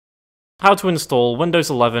How to install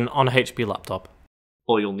Windows 11 on a HP laptop.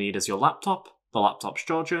 All you'll need is your laptop, the laptop's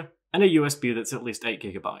charger, and a USB that's at least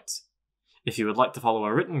 8GB. If you would like to follow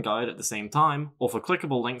a written guide at the same time, or for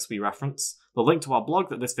clickable links we reference, the link to our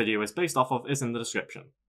blog that this video is based off of is in the description.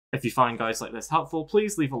 If you find guides like this helpful,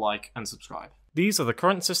 please leave a like and subscribe. These are the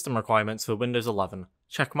current system requirements for Windows 11.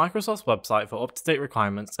 Check Microsoft's website for up-to-date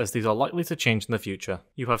requirements, as these are likely to change in the future.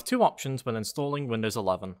 You have two options when installing Windows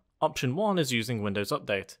 11. Option 1 is using Windows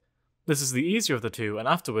Update. This is the easier of the two, and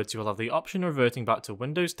afterwards you will have the option reverting back to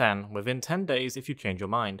Windows 10 within 10 days if you change your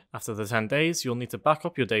mind. After the 10 days, you'll need to back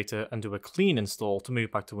up your data and do a clean install to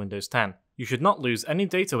move back to Windows 10. You should not lose any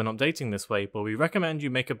data when updating this way, but we recommend you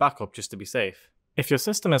make a backup just to be safe. If your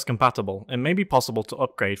system is compatible, it may be possible to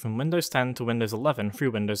upgrade from Windows 10 to Windows 11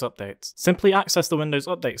 through Windows Updates. Simply access the Windows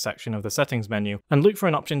Update section of the settings menu and look for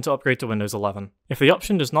an option to upgrade to Windows 11. If the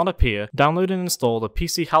option does not appear, download and install the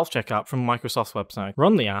PC Health Check app from Microsoft's website.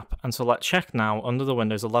 Run the app and select Check Now under the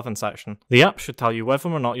Windows 11 section. The app should tell you whether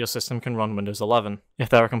or not your system can run Windows 11. If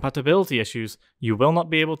there are compatibility issues, you will not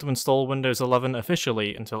be able to install Windows 11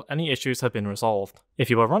 officially until any issues have been resolved. If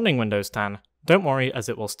you are running Windows 10, don't worry, as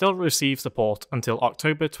it will still receive support until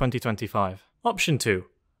October 2025. Option 2.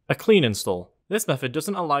 A clean install. This method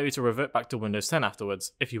doesn't allow you to revert back to Windows 10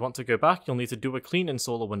 afterwards. If you want to go back, you'll need to do a clean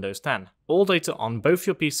install of Windows 10. All data on both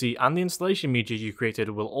your PC and the installation media you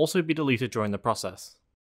created will also be deleted during the process.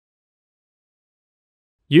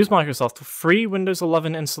 Use Microsoft's free Windows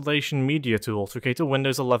 11 installation media tool to create a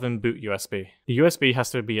Windows 11 boot USB. The USB has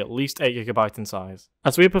to be at least 8GB in size.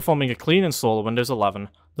 As we are performing a clean install of Windows 11,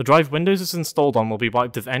 the drive Windows is installed on will be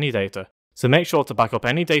wiped of any data, so make sure to back up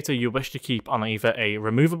any data you wish to keep on either a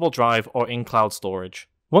removable drive or in cloud storage.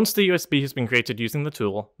 Once the USB has been created using the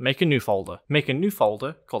tool, make a new folder. Make a new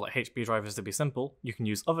folder, call it HP drivers to be simple. You can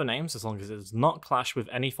use other names as long as it does not clash with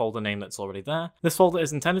any folder name that's already there. This folder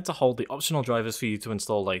is intended to hold the optional drivers for you to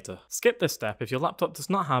install later. Skip this step if your laptop does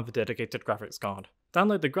not have a dedicated graphics card.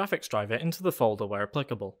 Download the graphics driver into the folder where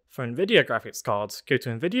applicable. For NVIDIA graphics cards, go to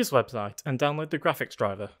NVIDIA's website and download the graphics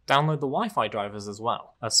driver. Download the Wi-Fi drivers as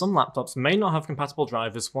well, as some laptops may not have compatible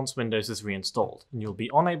drivers once Windows is reinstalled, and you'll be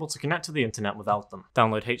unable to connect to the internet without them.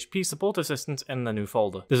 Download HP Support Assistant in the new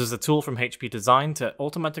folder. This is a tool from HP designed to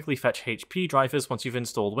automatically fetch HP drivers once you've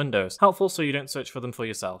installed Windows, helpful so you don't search for them for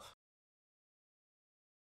yourself.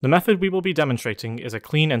 The method we will be demonstrating is a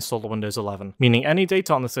clean install of Windows 11, meaning any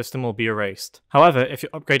data on the system will be erased. However, if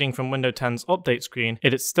you're upgrading from Windows 10's update screen,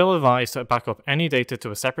 it is still advised to back up any data to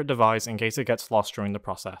a separate device in case it gets lost during the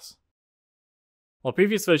process. While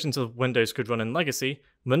previous versions of Windows could run in Legacy,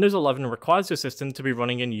 Windows 11 requires your system to be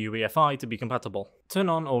running in UEFI to be compatible. Turn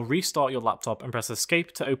on or restart your laptop and press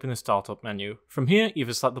Escape to open the startup menu. From here,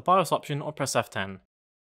 either select the BIOS option or press F10.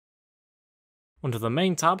 Under the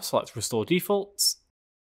Main tab, select Restore Defaults.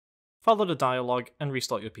 Follow the dialog and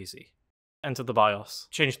restart your PC. Enter the BIOS.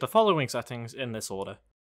 Change the following settings in this order: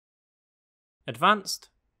 Advanced,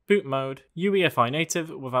 Boot Mode, UEFI Native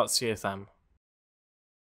without CFM.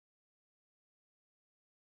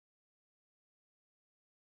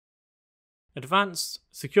 Advanced,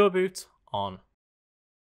 Secure Boot, on.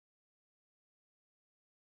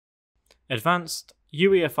 Advanced,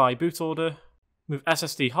 UEFI Boot Order, move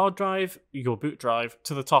SSD hard drive, your boot drive,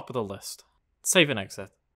 to the top of the list. Save and exit.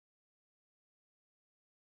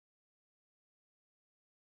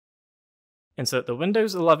 Insert the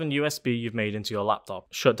Windows 11 USB you've made into your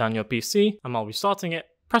laptop. Shut down your PC, and while restarting it,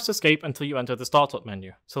 press Escape until you enter the startup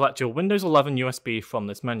menu. Select your Windows 11 USB from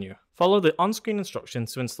this menu. Follow the on-screen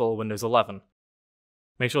instructions to install Windows 11.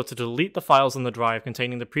 Make sure to delete the files on the drive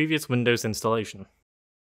containing the previous Windows installation.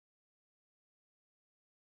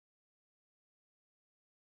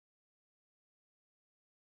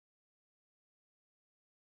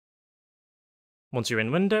 Once you're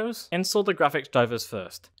in Windows, install the graphics drivers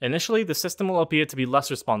first. Initially, the system will appear to be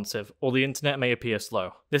less responsive, or the internet may appear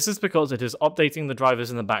slow. This is because it is updating the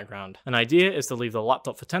drivers in the background. An idea is to leave the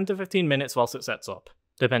laptop for 10 to 15 minutes whilst it sets up.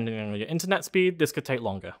 Depending on your internet speed, this could take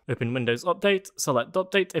longer. Open Windows Update, select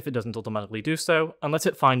Update if it doesn't automatically do so, and let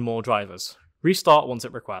it find more drivers. Restart once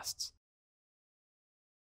it requests.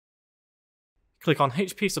 Click on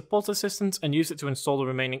HP Support Assistant and use it to install the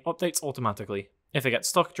remaining updates automatically. If it gets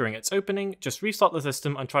stuck during its opening, just restart the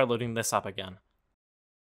system and try loading this app again.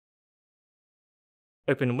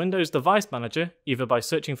 Open Windows Device Manager, either by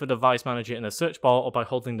searching for Device Manager in the search bar or by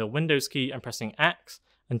holding the Windows key and pressing X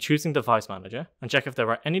and choosing Device Manager, and check if there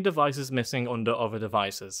are any devices missing under Other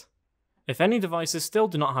Devices. If any devices still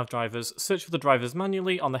do not have drivers, search for the drivers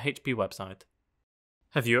manually on the HP website.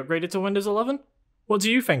 Have you upgraded to Windows 11? What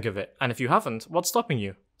do you think of it? And if you haven't, what's stopping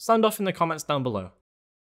you? Sound off in the comments down below.